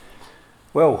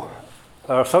Well,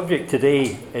 our subject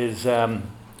today is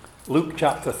Luke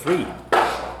chapter 3,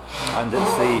 and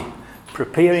it's the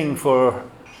preparing for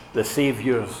the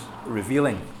Saviour's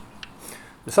revealing.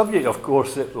 The subject, of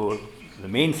course, the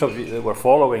main subject that we're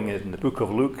following in the book of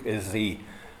Luke is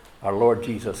our Lord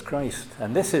Jesus Christ.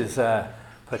 And this is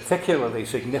particularly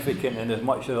significant in as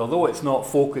much as, although it's not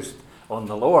focused on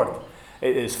the Lord,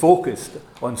 it is focused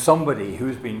on somebody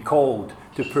who's been called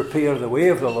to prepare the way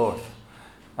of the Lord.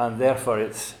 And therefore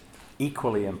it's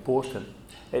equally important.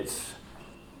 It's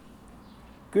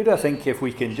good, I think, if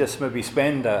we can just maybe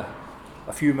spend a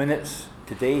few minutes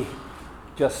today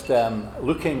just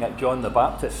looking at John the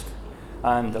Baptist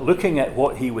and looking at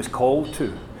what he was called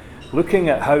to, looking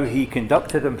at how he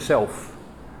conducted himself,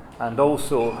 and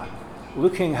also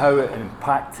looking how it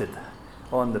impacted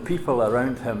on the people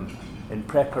around him in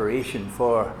preparation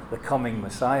for the coming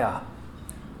Messiah.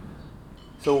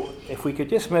 So if we could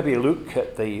just maybe look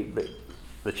at the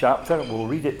chapter, we'll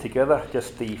read it together,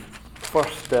 just the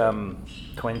first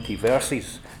 20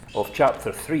 verses of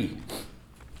chapter 3.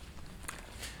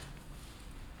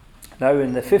 Now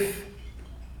in the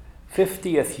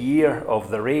 50th year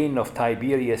of the reign of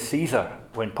Tiberius Caesar,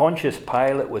 when Pontius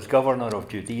Pilate was governor of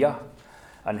Judea,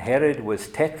 and Herod was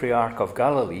tetrarch of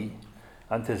Galilee,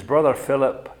 and his brother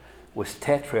Philip was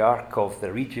tetrarch of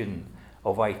the region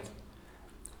of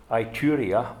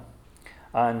Iturea,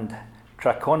 and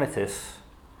Trachonitis,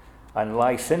 and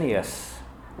Licinius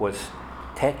was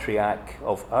tetrarch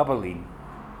of Abilene.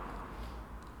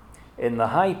 In the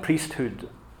high priesthood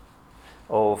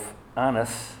of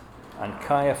Annas and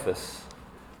Caiaphas,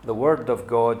 the word of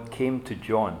God came to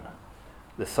John,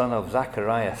 the son of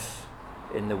Zacharias,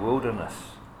 in the wilderness.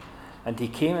 And he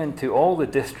came into all the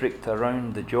district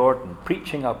around the Jordan,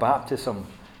 preaching a baptism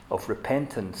of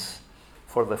repentance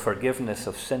for the forgiveness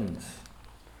of sins.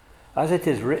 As it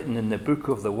is written in the book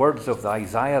of the words of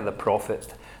Isaiah the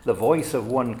prophet, the voice of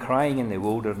one crying in the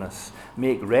wilderness,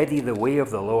 make ready the way of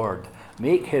the Lord,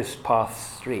 make his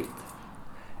path straight.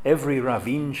 Every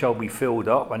ravine shall be filled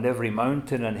up, and every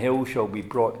mountain and hill shall be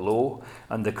brought low,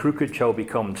 and the crooked shall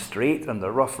become straight, and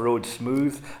the rough road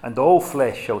smooth, and all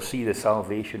flesh shall see the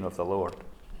salvation of the Lord.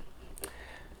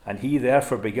 And he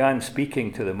therefore began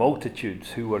speaking to the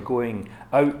multitudes who were going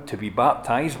out to be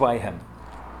baptized by him.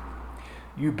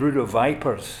 You brood of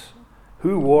vipers,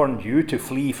 who warned you to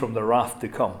flee from the wrath to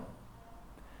come?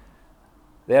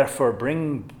 Therefore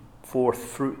bring forth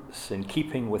fruits in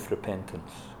keeping with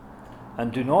repentance.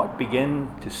 And do not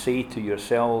begin to say to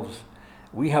yourselves,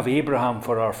 we have Abraham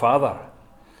for our father.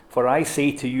 For I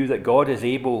say to you that God is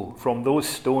able from those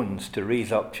stones to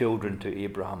raise up children to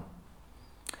Abraham.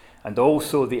 And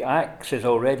also the axe is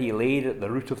already laid at the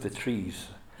root of the trees.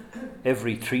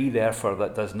 Every tree, therefore,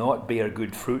 that does not bear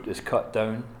good fruit is cut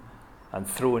down and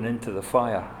thrown into the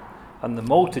fire. And the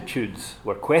multitudes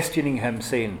were questioning him,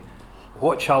 saying,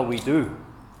 what shall we do?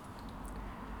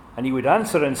 And he would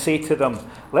answer and say to them,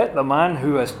 let the man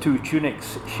who has 2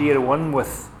 tunics share one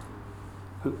with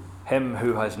him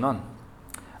who has none.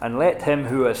 And let him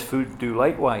who has food do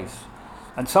likewise.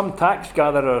 And some tax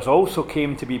gatherers also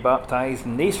came to be baptized,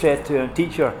 and they said to him,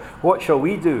 Teacher, what shall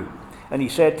we do? And he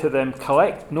said to them,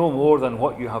 collect no more than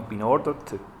what you have been ordered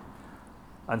to.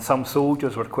 And some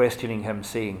soldiers were questioning him,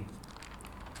 saying,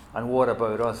 and what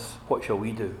about us? What shall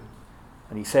we do?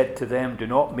 And he said to them, do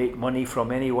not make money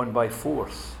from anyone by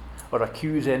force, or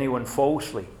accuse anyone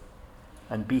falsely,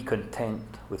 and be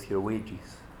content with your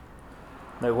wages.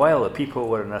 Now while the people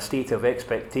were in a state of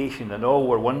expectation, and all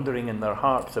were wondering in their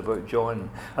hearts about John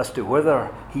as to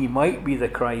whether he might be the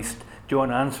Christ,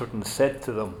 John answered and said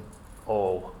to them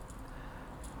all,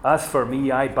 as for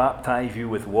me, I baptize you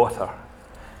with water,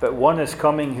 but one is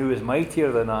coming who is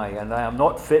mightier than I, and I am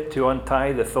not fit to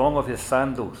untie the thong of his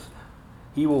sandals.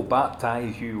 He will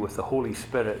baptize you with the Holy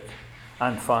Spirit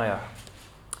and fire,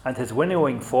 and his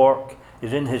winnowing fork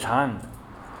is in his hand,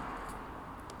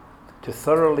 to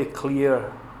thoroughly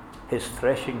clear his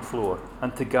threshing floor,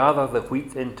 and to gather the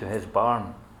wheat into his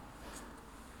barn.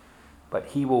 But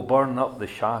he will burn up the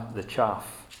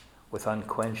chaff with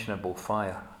unquenchable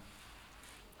fire.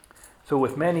 So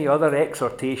with many other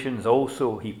exhortations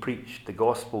also he preached the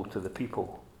gospel to the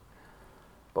people.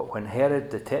 But when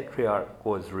Herod the Tetrarch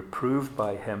was reproved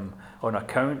by him on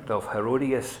account of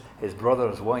Herodias his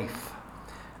brother's wife,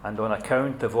 and on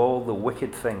account of all the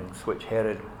wicked things which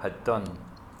Herod had done,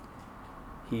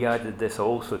 he added this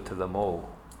also to them all,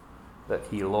 that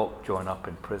he locked John up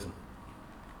in prison.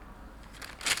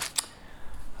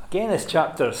 Again, this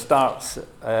chapter starts,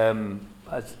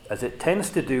 as it tends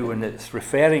to do when it's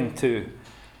referring to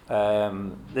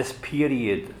this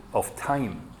period of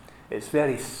time. It's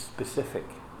very specific.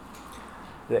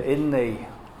 that in the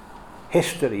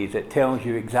histories it tells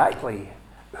you exactly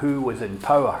who was in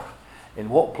power, in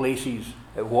what places,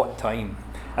 at what time.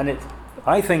 And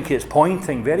I think it's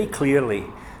pointing very clearly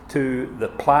to the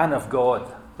plan of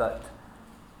God, that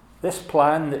this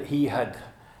plan that he had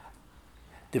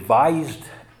devised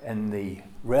in the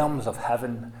realms of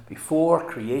heaven before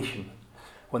creation,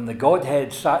 when the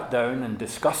Godhead sat down and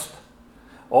discussed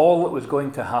all that was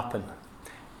going to happen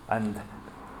and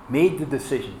made the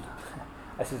decision.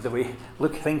 This is the way,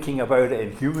 thinking about it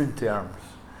in human terms,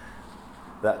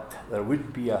 that there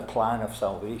would be a plan of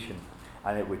salvation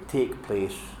and it would take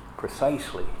place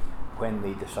precisely when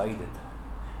they decided.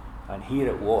 And here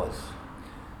it was,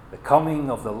 the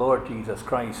coming of the Lord Jesus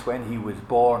Christ when he was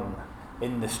born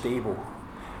in the stable.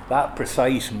 That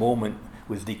precise moment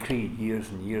was decreed years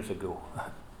and years ago,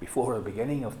 before the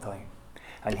beginning of time.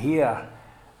 And here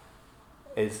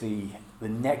is the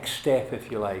next step,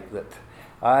 if you like, that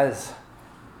as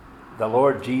the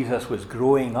Lord Jesus was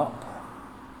growing up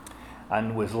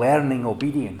and was learning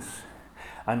obedience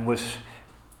and was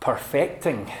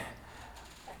perfecting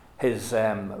his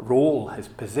role, his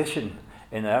position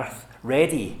in earth,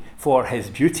 ready for his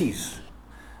duties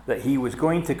that he was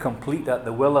going to complete at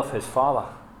the will of his Father,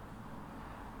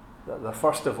 that there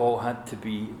first of all had to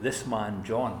be this man,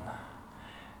 John.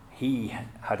 He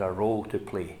had a role to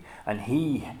play, and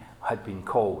he had been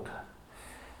called.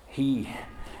 He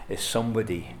is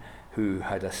somebody who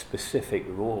had a specific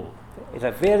role. He's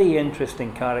a very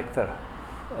interesting character,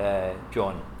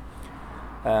 John.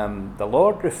 The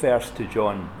Lord refers to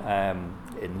John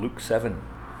in Luke 7,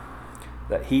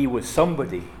 that he was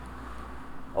somebody,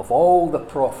 of all the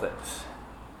prophets,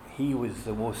 he was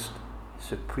the most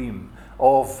supreme,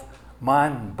 of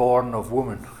man born of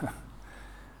woman.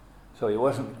 So he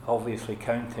wasn't obviously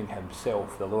counting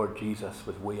himself. The Lord Jesus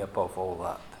was way above all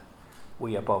that,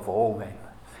 way above all men.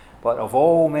 But of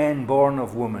all men born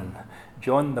of woman,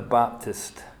 John the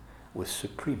Baptist was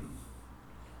supreme.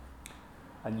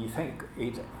 And you think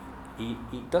he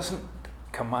doesn't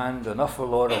command an awful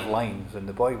lot of lines in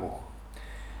the Bible.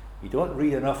 You don't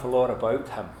read an awful lot about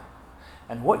him.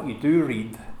 And what you do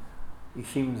read, he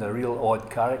seems a real odd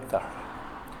character.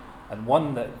 And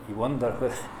one that you wonder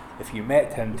if you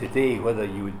met him today, whether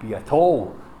you would be at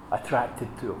all attracted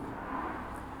to him.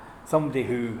 Somebody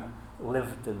who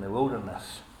lived in the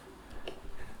wilderness.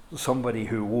 Somebody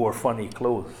who wore funny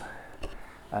clothes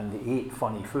and ate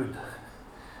funny food.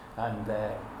 And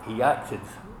he acted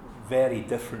very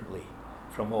differently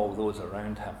from all those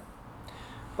around him.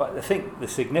 But I think the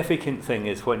significant thing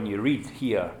is when you read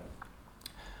here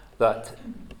that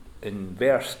in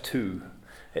verse 2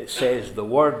 it says the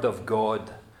word of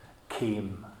God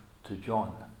came to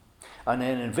John. And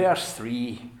then in verse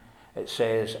 3 it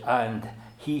says, and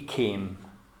he came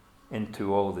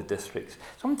into all the districts.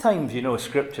 Sometimes,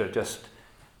 Scripture just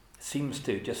seems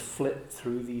to just flit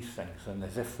through these things and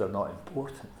as if they're not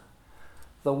important.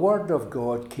 The word of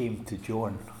God came to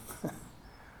John.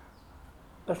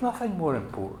 There's nothing more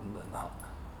important than that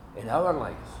in our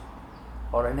lives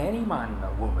or in any man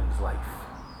or woman's life.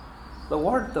 The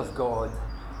word of God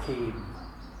came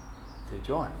to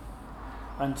John.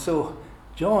 And so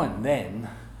John then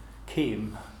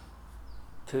came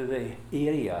to the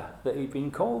area that he'd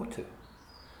been called to.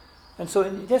 And so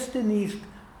just in these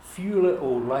few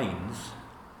little lines,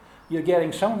 you're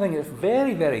getting something that's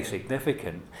very, very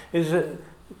significant, is that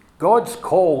God's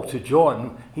call to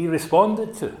John, he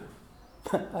responded to.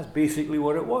 That's basically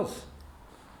what it was.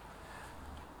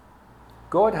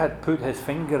 God had put his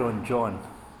finger on John,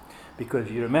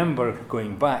 because you remember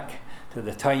going back to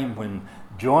the time when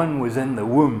John was in the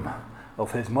womb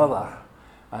of his mother,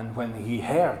 and when he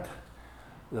heard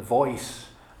the voice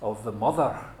of the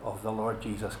mother of the Lord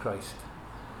Jesus Christ,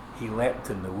 he leapt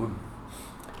in the womb.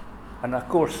 And of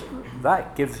course,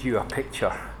 that gives you a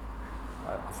picture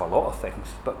of a lot of things,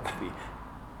 but maybe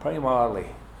primarily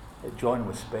that John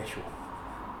was special.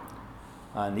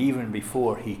 And even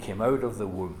before he came out of the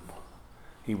womb,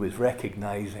 he was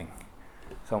recognizing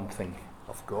something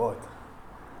of God.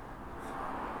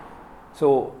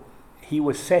 So he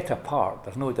was set apart,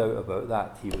 there's no doubt about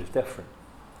that, he was different.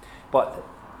 But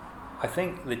I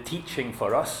think the teaching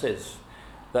for us is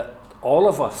that all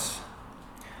of us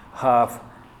have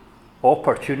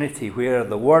opportunity where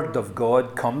the Word of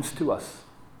God comes to us.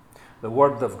 The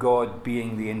Word of God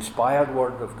being the inspired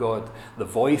Word of God, the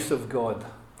voice of God,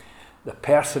 the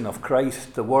person of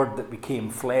Christ, the Word that became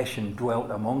flesh and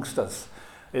dwelt amongst us,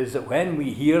 is that when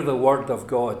we hear the Word of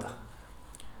God,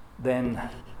 then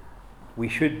we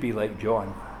should be like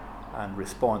John and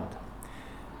respond.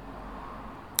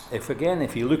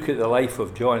 If you look at the life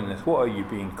of John, it's what are you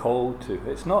being called to?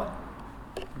 It's not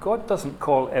God doesn't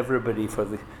call everybody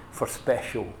for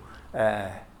special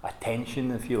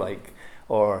attention, if you like,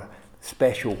 or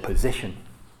special position.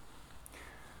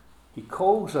 He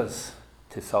calls us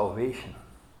to salvation.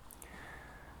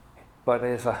 But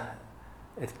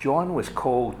if John was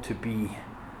called to be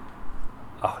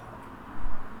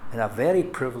in a very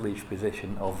privileged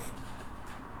position of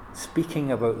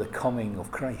speaking about the coming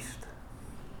of Christ,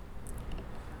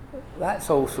 that's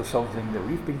also something that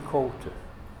we've been called to.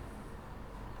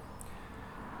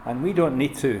 And we don't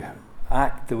need to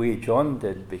act the way John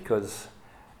did, because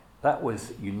that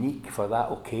was unique for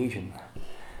that occasion.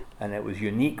 And it was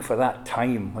unique for that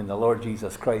time when the Lord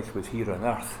Jesus Christ was here on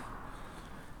earth.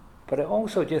 But it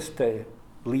also, just to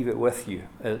leave it with you,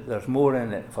 there's more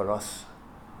in it for us,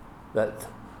 that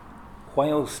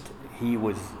whilst he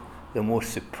was the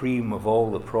most supreme of all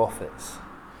the prophets,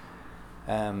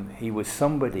 he was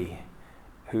somebody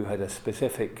who had a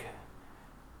specific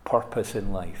purpose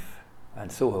in life,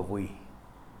 and so have we.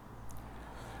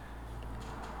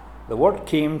 The word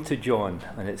came to John,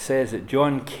 and it says that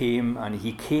John came, and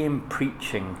he came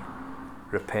preaching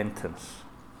repentance.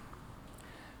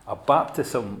 A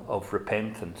baptism of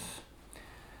repentance.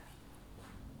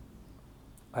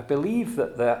 I believe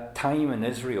that time in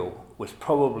Israel was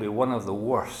probably one of the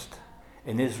worst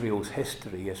in Israel's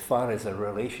history as far as their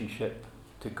relationship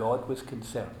to God was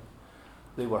concerned.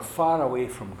 They were far away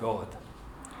from God.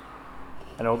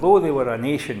 And although they were a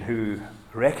nation who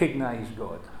recognized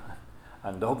God,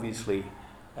 and obviously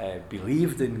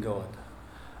believed in God,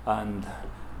 and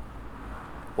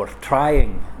were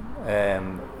trying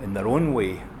in their own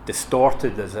way,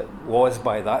 distorted as it was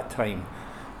by that time,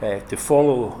 to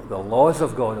follow the laws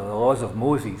of God, or the laws of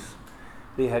Moses,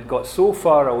 they had got so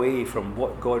far away from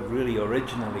what God really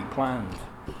originally planned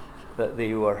that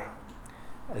they were,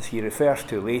 as he refers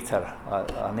to later,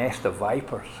 a nest of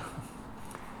vipers.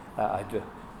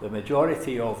 The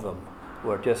majority of them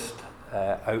were just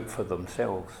out for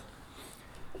themselves.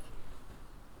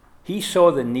 He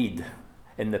saw the need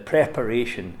in the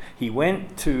preparation. He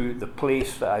went to the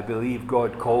place that I believe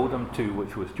God called him to,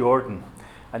 which was Jordan.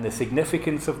 And the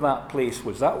significance of that place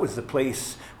was that was the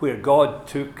place where God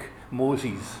took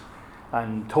Moses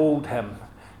and told him,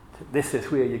 this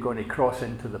is where you're going to cross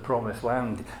into the promised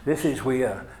land. This is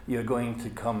where you're going to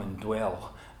come and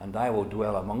dwell, and I will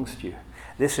dwell amongst you.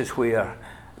 This is where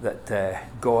that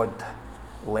God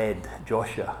led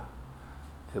Joshua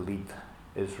to lead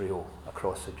Israel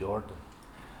across the Jordan.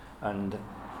 And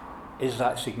is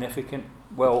that significant?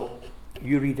 Well,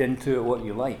 you read into it what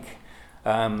you like.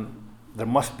 There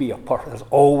must be a purpose. There's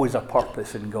always a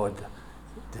purpose in God's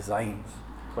designs.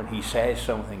 When he says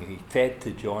something, he said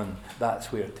to John,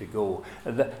 that's where to go.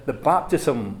 The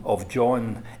baptism of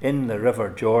John in the River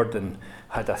Jordan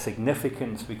had a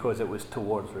significance because it was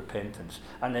towards repentance.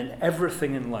 And in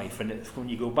everything in life, and it's when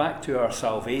you go back to our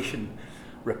salvation,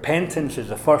 repentance is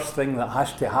the first thing that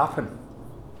has to happen.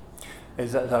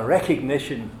 Is that the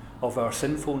recognition of our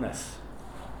sinfulness.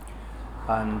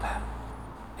 And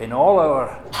in all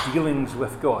our dealings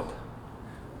with God,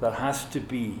 there has to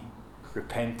be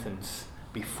repentance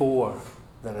before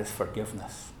there is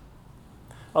forgiveness.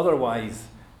 Otherwise,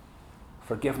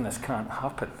 forgiveness can't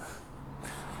happen.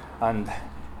 And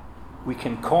we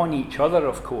can con each other,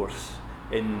 of course,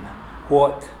 in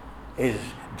what is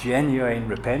genuine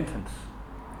repentance,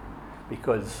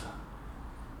 because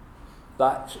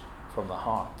that's from the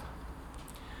heart.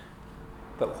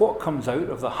 But what comes out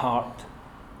of the heart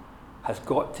has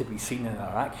got to be seen in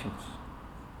our actions.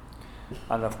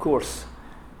 And of course,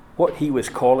 what he was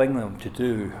calling them to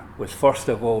do was, first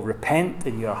of all, repent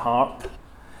in your heart,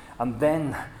 and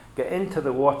then get into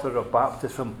the water of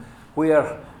baptism,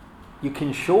 where you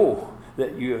can show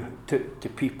that to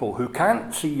people who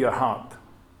can't see your heart,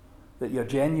 that you're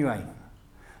genuine,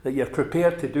 that you're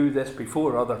prepared to do this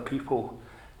before other people,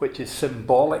 which is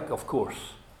symbolic, of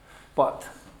course, but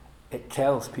it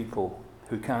tells people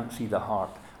who can't see the heart.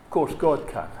 Of course, God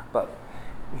can, but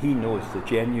he knows the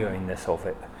genuineness of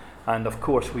it. And of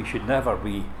course, we should never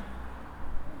be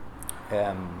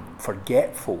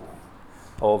forgetful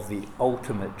of the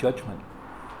ultimate judgment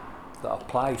that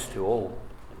applies to all.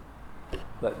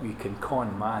 That you can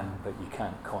con man, but you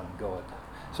can't con God.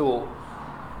 So,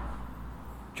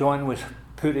 John was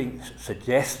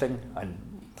suggesting, and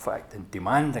in fact, and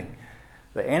demanding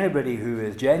that anybody who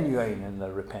is genuine in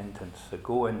their repentance to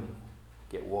go and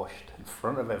get washed in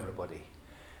front of everybody.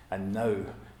 And now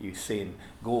you're saying,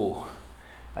 go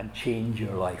and change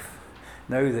your life.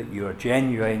 Now that you are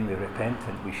genuinely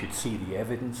repentant, we should see the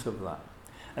evidence of that.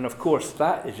 And of course,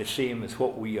 that is the same as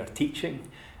what we are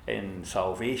teaching in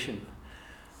salvation,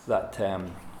 that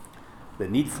the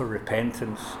need for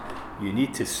repentance, You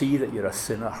need to see that you're a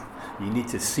sinner. You need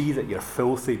to see that you're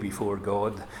filthy before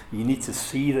God. You need to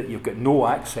see that you've got no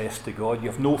access to God. You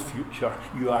have no future.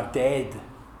 You are dead.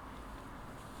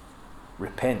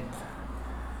 Repent.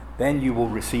 Then you will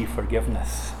receive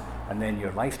forgiveness, and then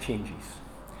your life changes.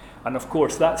 And of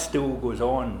course, that still goes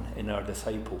on in our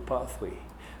disciple pathway,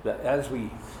 that as we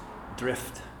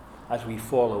drift, as we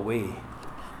fall away,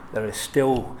 there is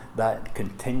still that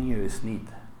continuous need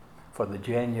for the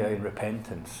genuine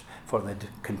repentance, for the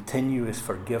continuous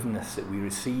forgiveness that we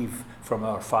receive from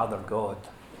our Father God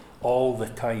all the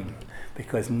time,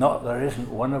 because there isn't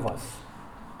one of us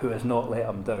who has not let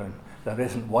him down. There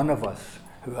isn't one of us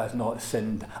who has not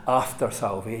sinned after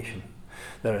salvation.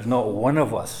 There is not one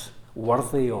of us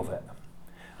worthy of it.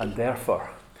 And therefore,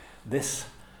 this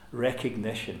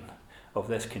recognition of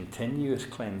this continuous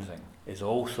cleansing is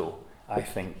also, I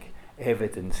think,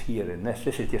 evidence here in this.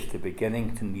 This is just the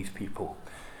beginning to these people,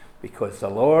 because the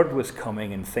Lord was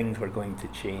coming and things were going to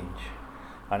change.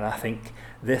 And I think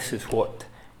this is what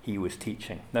he was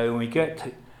teaching. Now, when we get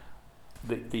to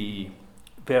the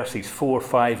verses 4,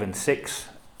 5, and 6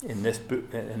 in this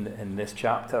book, in this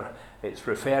chapter, it's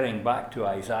referring back to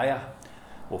Isaiah.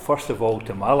 Well, first of all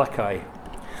to Malachi,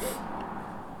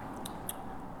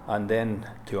 and then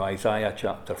to Isaiah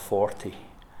chapter 40,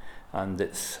 and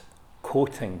it's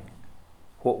quoting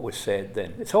what was said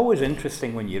then. It's always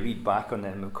interesting when you read back on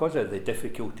them, because of the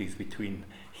difficulties between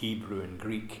Hebrew and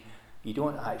Greek, you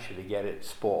don't actually get it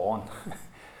spot on.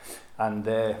 And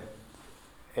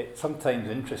it's sometimes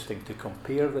interesting to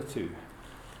compare the two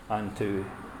and to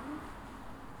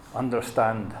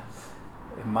understand.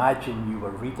 Imagine you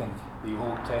were reading the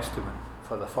Old Testament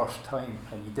for the first time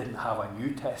and you didn't have a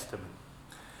New Testament.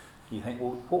 You think,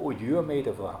 well, what would you have made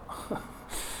of that?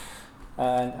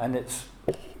 and it's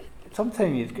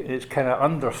sometimes it's kind of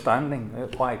understanding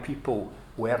why people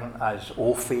weren't as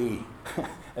au fait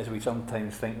as we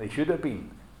sometimes think they should have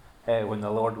been when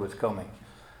the Lord was coming.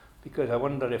 Because I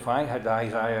wonder if I had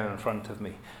Isaiah in front of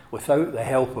me, without the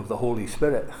help of the Holy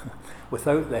Spirit,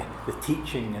 without the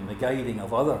teaching and the guiding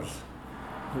of others,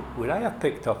 would I have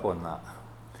picked up on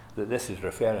that this is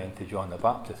referring to John the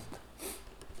Baptist?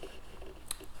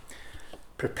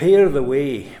 Prepare the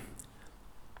way.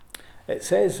 It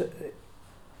says,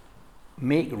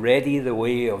 make ready the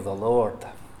way of the Lord.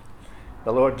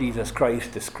 The Lord Jesus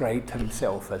Christ described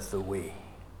himself as the way.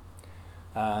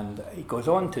 And he goes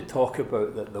on to talk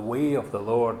about that the way of the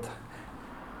Lord,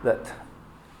 that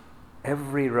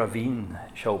every ravine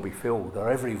shall be filled, or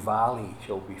every valley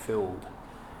shall be filled,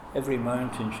 every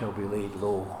mountain shall be laid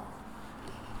low.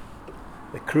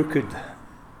 The crooked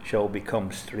shall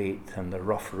become straight, and the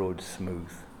rough road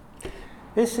smooth.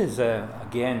 This is,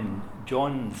 again,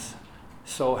 John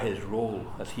saw his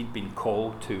role, as he'd been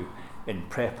called to in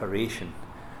preparation,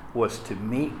 was to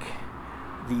make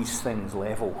these things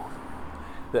level.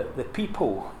 That the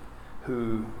people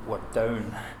who were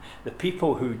down, the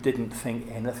people who didn't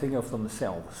think anything of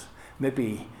themselves,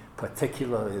 maybe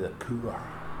particularly the poor,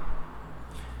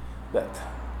 that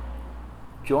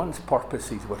John's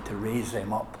purposes were to raise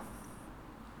them up,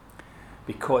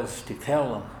 because to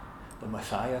tell them the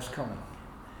Messiah's coming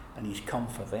and he's come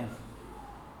for them.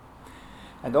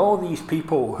 And all these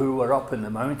people who were up in the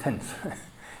mountains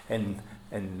in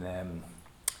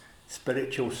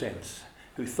spiritual sense,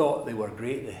 who thought they were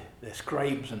great, the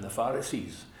scribes and the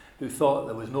Pharisees, who thought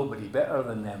there was nobody better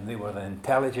than them, they were the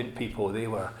intelligent people, they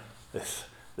were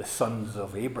the sons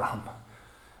of Abraham,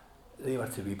 they were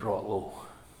to be brought low.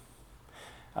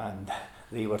 And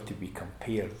they were to be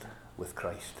compared with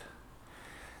Christ.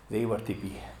 They were to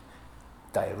be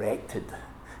directed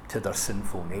to their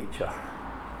sinful nature,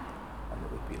 and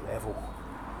it would be level.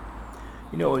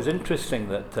 You know, it's interesting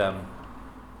that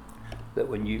that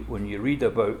when you read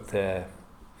about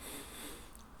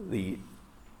the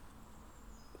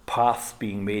paths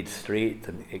being made straight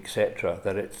and etc.,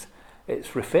 that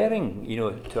it's referring, you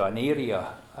know, to an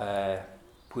area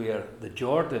where the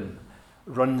Jordan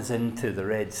runs into the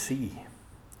Red Sea,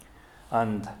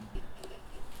 and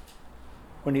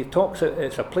when he talks,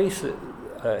 it's a place,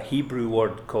 a Hebrew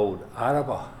word called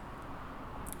Arabah,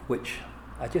 which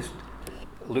I just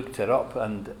looked it up,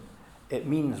 and it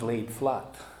means laid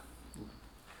flat.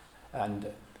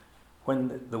 And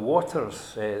when the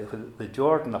waters, the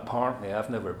Jordan apparently,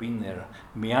 I've never been there,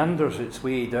 meanders its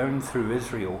way down through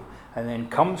Israel and then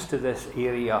comes to this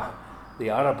area,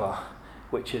 the Arabah,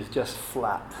 which is just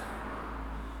flat,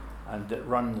 and it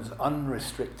runs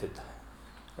unrestricted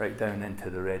right down into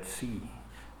the Red Sea,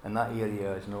 and that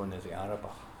area is known as the Arabah.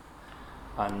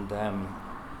 And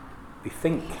we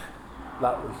think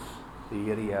that was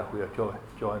the area where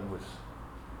John was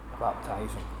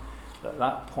baptizing. at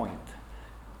that point,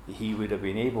 he would have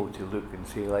been able to look and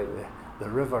say, like, the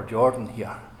River Jordan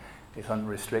here is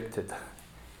unrestricted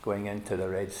going into the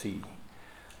Red Sea.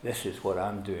 This is what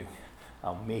I'm doing.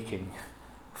 I'm making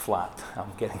flat.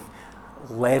 I'm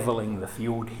leveling the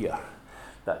field here.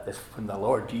 That when the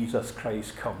Lord Jesus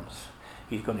Christ comes,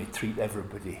 he's going to treat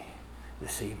everybody the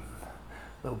same.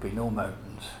 There'll be no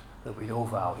mountains. There'll be no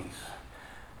valleys.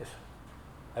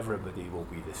 Everybody will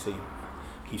be the same.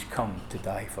 He's come to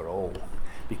die for all,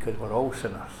 because we're all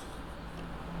sinners.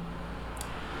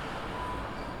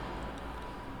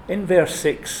 In verse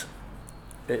 6,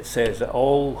 it says that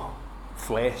all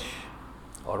flesh,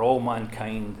 or all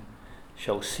mankind,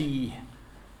 shall see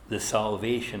the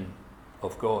salvation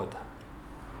of God.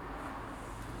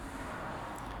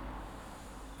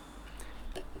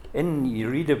 You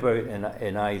read about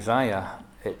in Isaiah,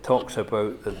 it talks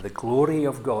about that the glory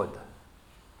of God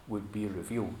would be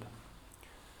revealed.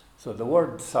 So the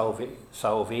word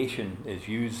salvation is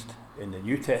used in the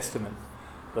New Testament.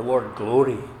 The word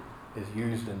glory is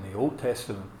used in the Old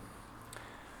Testament.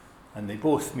 And they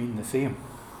both mean the same,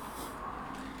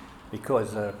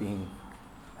 because they're being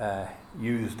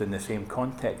used in the same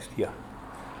context here.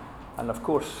 And of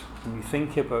course, when you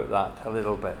think about that a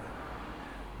little bit,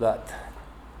 that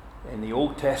in the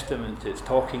Old Testament it's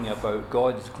talking about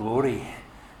God's glory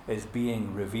is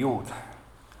being revealed.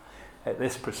 At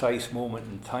this precise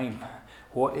moment in time,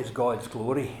 what is God's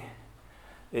glory?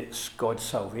 It's God's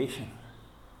salvation.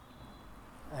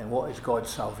 And what is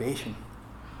God's salvation?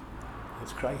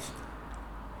 It's Christ.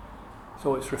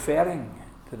 So it's referring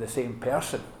to the same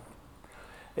person.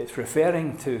 It's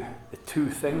referring to the two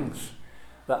things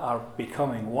that are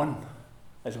becoming one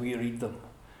as we read them.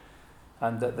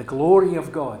 And that the glory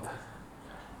of God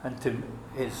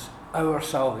is our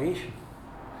salvation.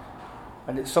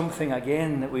 And it's something,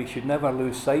 again, that we should never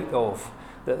lose sight of,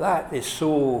 that is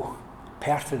so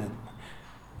pertinent,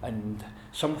 and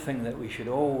something that we should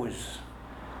always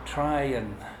try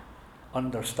and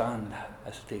understand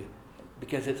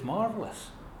because it's marvellous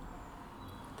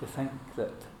to think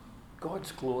that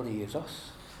God's glory is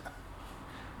us.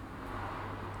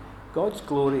 God's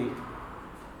glory,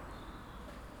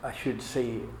 I should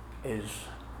say, is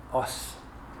us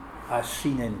as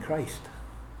seen in Christ.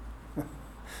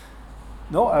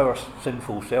 Not our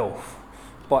sinful self,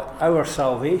 but our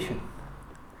salvation.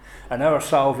 And our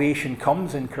salvation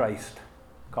comes in Christ,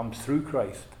 comes through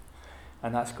Christ,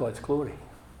 and that's God's glory.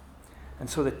 And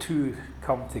so the two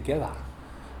come together.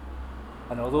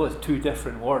 And although it's two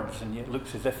different words, and it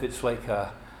looks as if it's like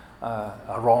a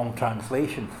wrong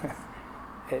translation,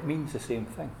 it means the same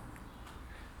thing.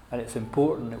 And it's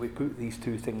important that we put these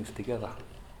two things together.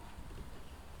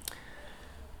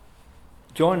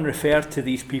 John referred to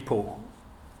these people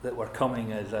that were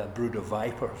coming as a brood of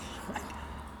vipers.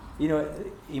 You know,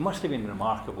 he must have been a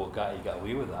remarkable guy to get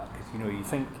away with that, because, you know, you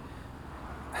think,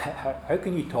 how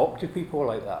can you talk to people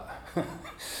like that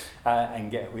and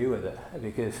get away with it?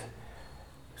 Because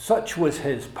such was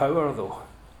his power, though,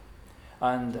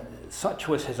 and such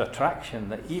was his attraction,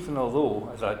 that even although,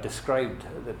 as I described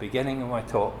at the beginning of my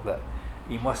talk, that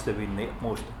he must have been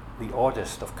the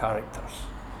oddest of characters,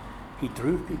 he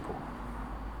drew people.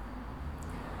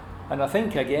 And I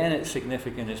think, again, it's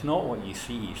significant. It's not what you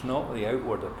see. It's not the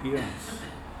outward appearance.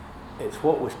 It's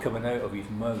what was coming out of his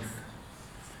mouth,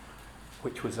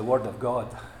 which was the Word of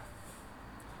God.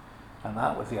 And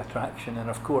that was the attraction. And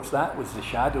of course, that was the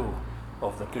shadow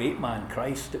of the great man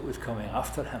Christ that was coming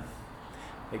after him.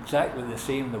 Exactly the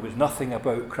same. There was nothing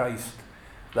about Christ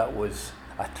that was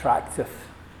attractive.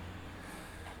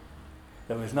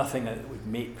 There was nothing that would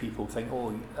make people think,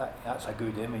 oh, that's a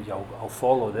good image, I'll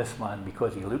follow this man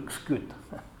because he looks good.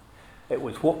 It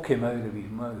was what came out of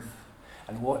his mouth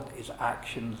and what his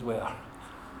actions were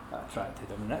that attracted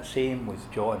him. And that same was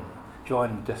John.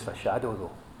 John, just a shadow,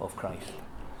 though, of Christ.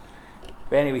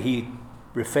 But anyway, he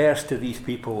refers to these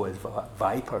people as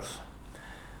vipers.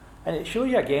 And it shows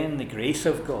you again the grace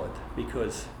of God,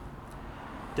 because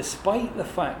despite the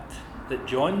fact that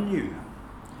John knew,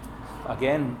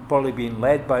 again, probably being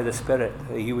led by the Spirit,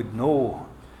 he would know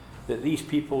that these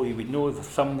people, he would know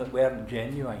some that weren't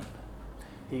genuine.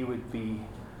 He would be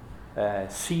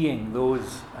seeing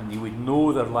those, and he would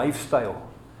know their lifestyle.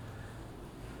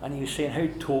 And he was saying, "Who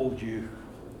told you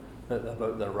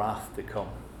about the wrath to come?"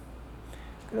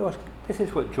 This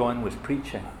is what John was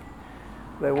preaching.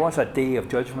 There was a day of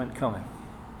judgment coming,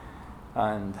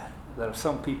 and there are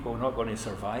some people not going to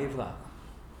survive that.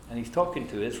 And he's talking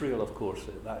to Israel, of course,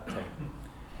 at that time.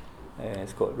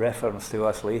 It's got reference to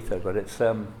us later, but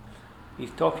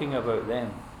he's talking about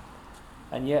them.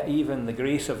 And yet even the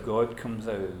grace of God comes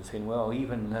out and saying, well,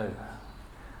 even now,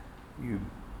 you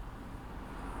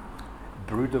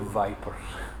brood of vipers,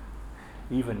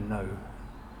 even now,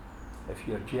 if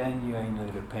you're genuinely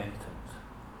repentant,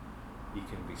 you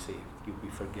can be saved, you'll be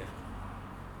forgiven.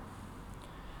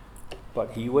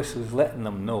 But he was letting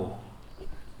them know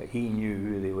that he knew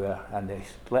who they were, and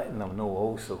he's letting them know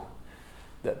also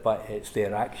that it's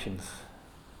their actions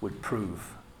would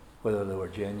prove whether they were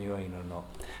genuine or not.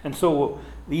 And so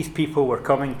these people were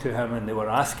coming to him and they were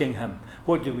asking him,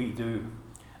 what do we do?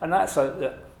 And that's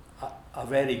a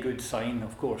very good sign,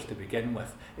 of course, to begin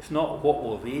with. It's not what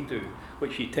will they do,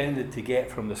 which he tended to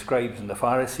get from the scribes and the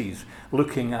Pharisees,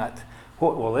 looking at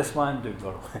what will this man do,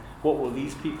 or what will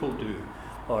these people do?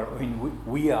 Or, I mean,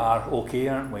 we are okay,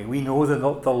 aren't we? We know the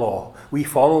law. We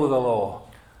follow the law.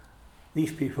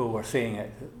 These people were saying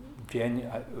it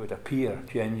would appear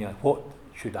genuine. What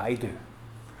should I do?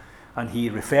 And he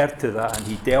referred to that, and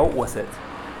he dealt with it.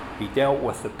 He dealt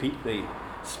with the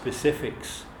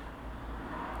specifics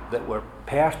that were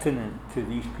pertinent to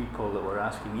these people that were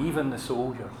asking, even the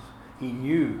soldiers. He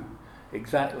knew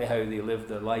exactly how they lived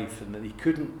their life, and that they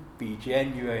couldn't be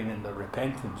genuine in their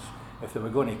repentance if they were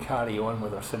going to carry on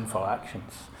with their sinful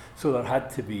actions. So there had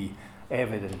to be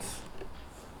evidence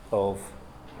of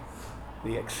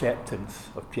the acceptance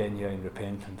of genuine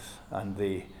repentance and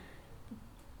the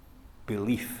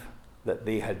belief that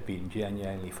they had been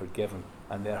genuinely forgiven,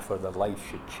 and therefore their life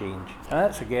should change. And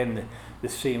that's again the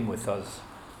same with us.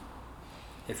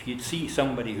 If you'd see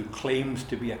somebody who claims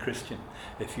to be a Christian,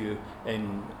 if you're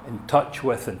in touch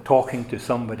with and talking to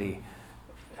somebody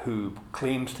who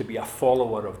claims to be a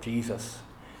follower of Jesus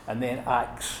and then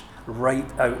acts right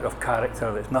out of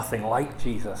character that's nothing like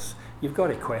Jesus, you've got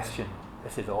to question,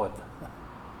 this is odd.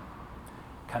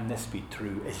 Can this be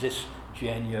true? Is this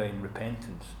genuine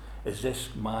repentance? Is this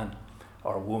man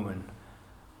or woman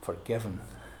forgiven?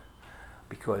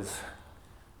 Because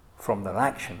from their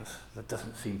actions, there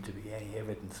doesn't seem to be any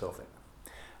evidence of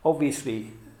it.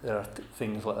 Obviously, there are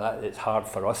things like that it's hard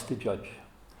for us to judge.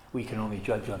 We can only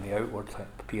judge on the outward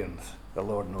appearance. The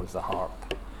Lord knows the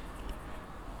heart.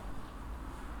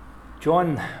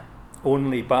 John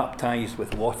only baptized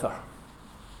with water.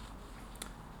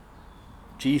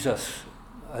 Jesus,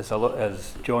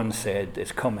 as John said,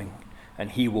 is coming,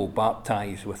 and he will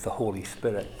baptize with the Holy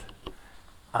Spirit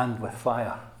and with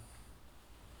fire.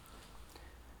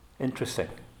 Interesting.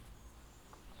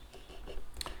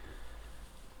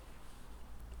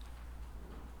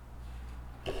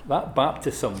 That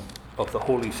baptism of the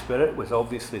Holy Spirit was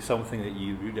obviously something that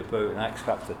you read about in Acts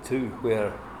chapter 2,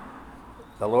 where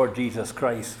the Lord Jesus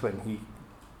Christ, when he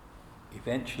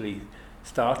eventually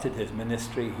started his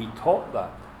ministry, he taught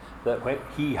that when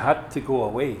he had to go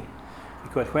away,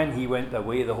 because when he went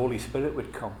away, the Holy Spirit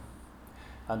would come,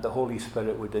 and the Holy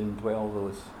Spirit would indwell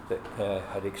those that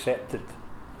had accepted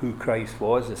who Christ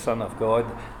was, the Son of God,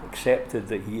 accepted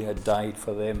that he had died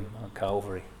for them on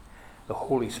Calvary. The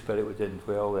Holy Spirit would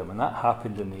indwell them, and that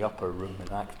happened in the upper room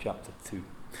in Acts chapter 2.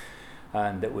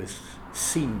 And it was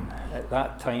seen at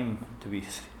that time to be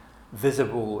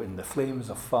visible in the flames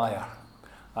of fire.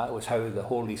 That was how the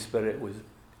Holy Spirit was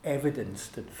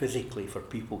evidenced and physically for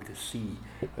people to see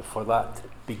for that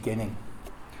beginning.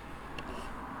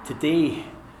 Today,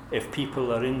 if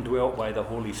people are indwelt by the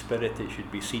Holy Spirit, it should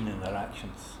be seen in their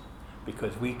actions,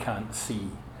 because we can't see.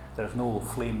 There's no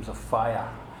flames of fire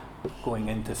going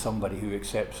into somebody who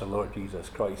accepts the Lord Jesus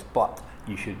Christ, but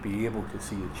you should be able to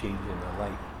see the change in their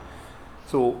life.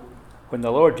 So when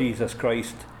the Lord Jesus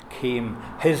Christ came,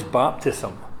 his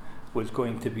baptism was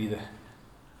going to be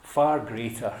far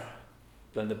greater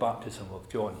than the baptism of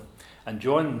John. And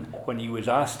John, when he was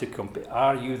asked to compare,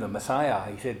 are you the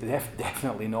Messiah? He said,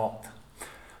 definitely not.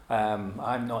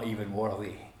 I'm not even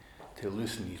worthy to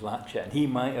loosen his latchet. And he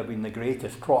might have been the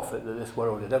greatest prophet that this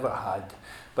world had ever had,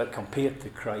 but compared to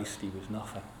Christ, he was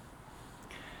nothing.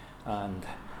 And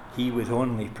he was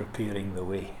only preparing the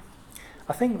way.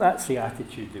 I think that's the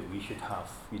attitude that we should have,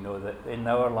 that in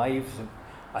our lives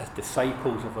as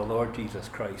disciples of the Lord Jesus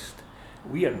Christ,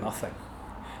 we are nothing.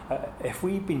 If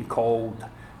we've been called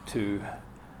to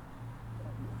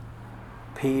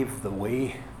pave the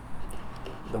way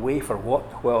for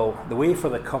what? Well, the way for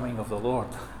the coming of the Lord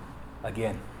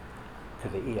again to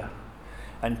the air.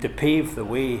 And to pave the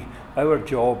way, our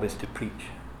job is to preach.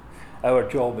 Our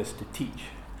job is to teach.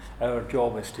 Our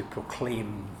job is to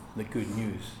proclaim the good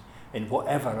news in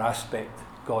whatever aspect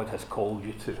God has called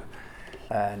you to.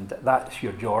 And that's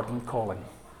your Jordan calling.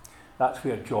 That's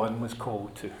where John was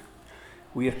called to.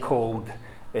 We are called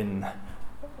in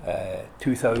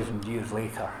 2,000 years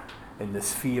later in the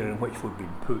sphere in which we've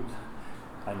been put.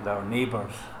 And our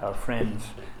neighbours, our friends,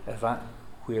 is that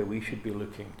where we should be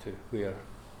looking to, where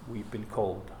we've been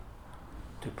called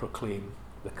to proclaim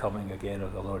the coming again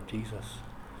of the Lord Jesus,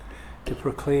 to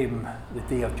proclaim the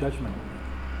day of judgment,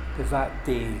 because that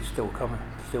day is still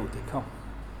to come.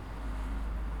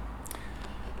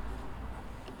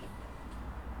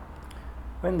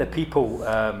 When the people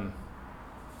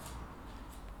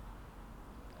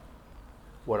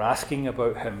were asking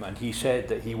about him, and he said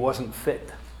that he wasn't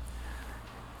fit,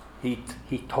 he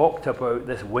talked about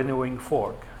this winnowing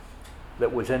fork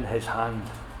that was in his hand,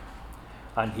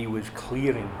 and he was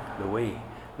clearing the way.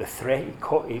 He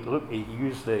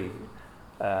used the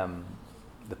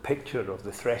picture of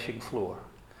the threshing floor,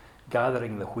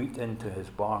 gathering the wheat into his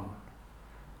barn,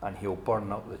 and he'll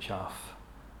burn up the chaff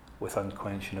with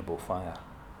unquenchable fire.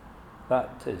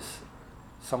 That is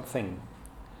something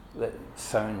that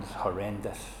sounds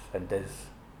horrendous and is,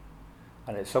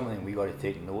 and it's something we've got to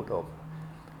take note of.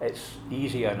 It's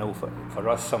easy, I know, for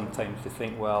us sometimes to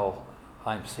think, well,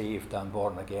 I'm saved, I'm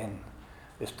born again,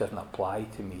 this doesn't apply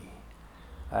to me.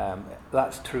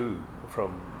 That's true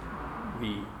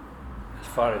as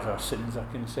far as our sins are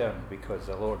concerned, because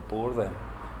the Lord bore them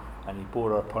and he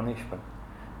bore our punishment,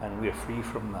 and we're free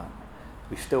from that.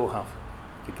 We still have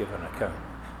to give an account.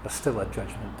 There's still a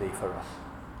judgment day for us.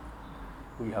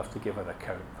 We have to give an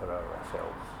account for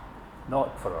ourselves,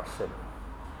 not for our sin.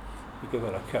 We give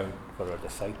an account for our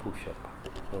discipleship,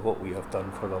 for what we have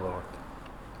done for the Lord.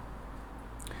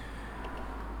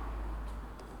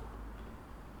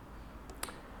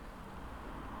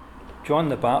 John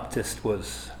the Baptist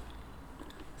was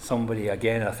somebody,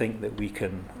 again, I think that we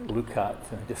can look at,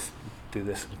 and just do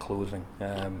this in closing,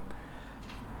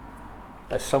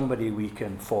 as somebody we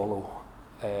can follow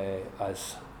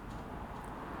as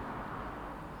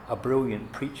a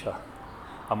brilliant preacher,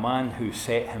 a man who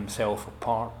set himself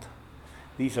apart.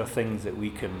 These are things that we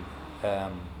can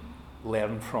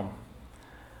learn from.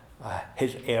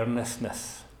 His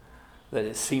earnestness, that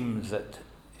it seems that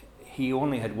he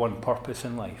only had one purpose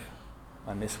in life,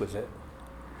 and this was it.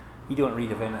 You don't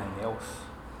read of anything else.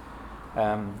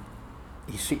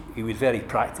 He was very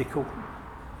practical.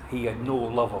 He had no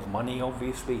love of money,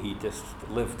 obviously. He just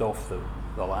lived off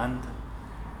the land.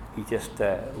 He just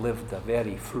lived a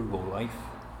very frugal life.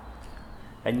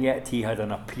 And yet he had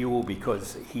an appeal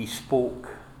because he spoke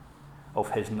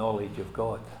of his knowledge of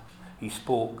God. He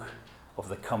spoke of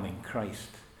the coming Christ.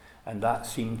 And that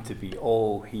seemed to be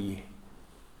all he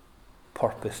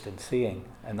purposed in saying,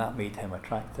 and that made him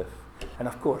attractive. And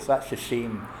of course, that's the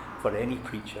same for any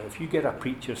preacher. If you get a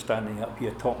preacher standing up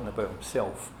here talking about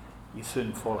himself, you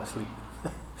soon fall asleep.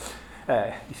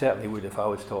 You certainly would if I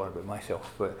was talking about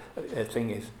myself. But the thing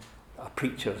is, a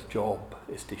preacher's job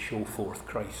is to show forth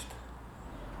Christ.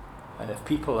 And if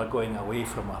people are going away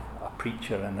from a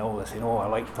preacher and all this, saying, oh, I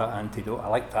like that antidote, I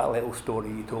like that little story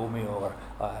you told me, or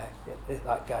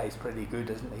that guy's pretty good,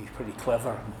 isn't he? He's pretty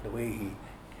clever in the way he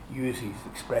uses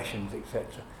expressions, etc.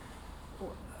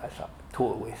 That's a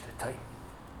total waste of time.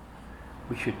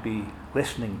 We should be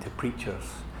listening to preachers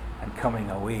and coming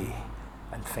away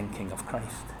and thinking of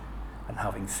Christ, and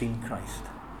having seen Christ,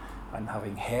 and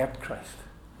having heard Christ.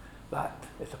 That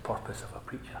is the purpose of a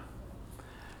preacher.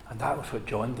 And that was what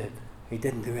John did. He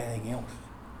didn't do anything else.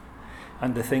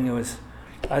 And the thing was,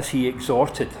 as he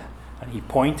exhorted and he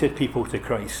pointed people to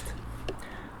Christ,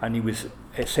 and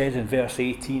it says in verse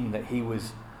 18 that he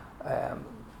was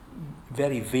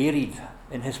very varied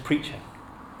in his preaching.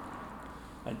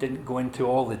 I didn't go into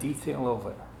all the detail of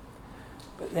it.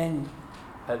 But then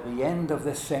at the end of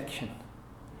this section,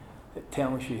 it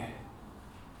tells you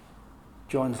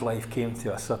John's life came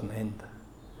to a sudden end.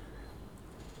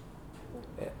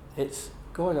 It's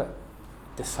God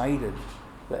decided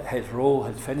that his role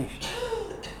had finished,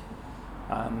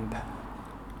 and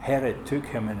Herod took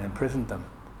him and imprisoned him,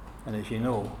 and as you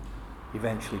know,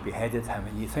 eventually beheaded him.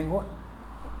 And you think,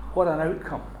 what an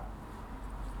outcome.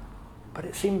 But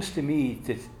it seems to me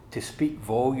to speak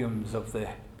volumes of the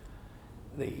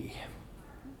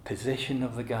position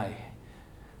of the guy,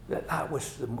 that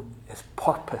was his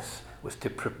purpose, was to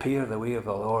prepare the way of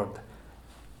the Lord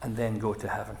and then go to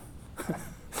heaven.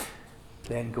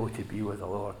 Then go to be with the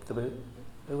Lord.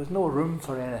 There was no room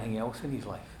for anything else in his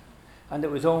life. And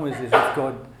it was almost as if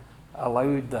God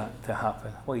allowed that to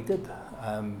happen. Well, he did.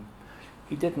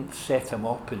 He didn't set him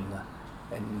up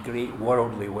in great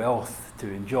worldly wealth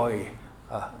to enjoy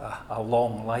a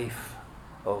long life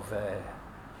of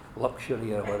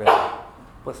luxury or whatever.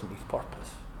 It wasn't his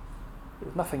purpose. There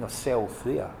was nothing of self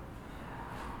there.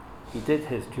 He did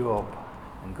his job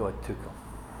and God took him.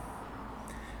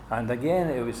 And again,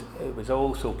 it was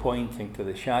also pointing to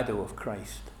the shadow of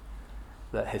Christ,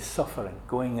 that his suffering,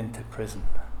 going into prison,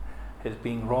 his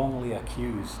being wrongly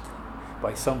accused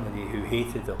by somebody who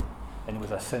hated him and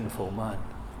was a sinful man,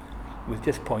 was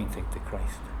just pointing to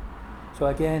Christ. So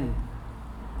again,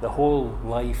 the whole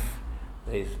life,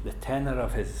 the tenor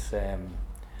of his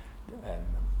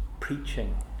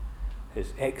preaching,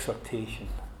 his exhortation,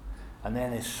 and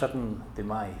then his sudden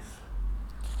demise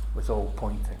was all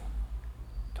pointing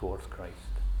towards Christ.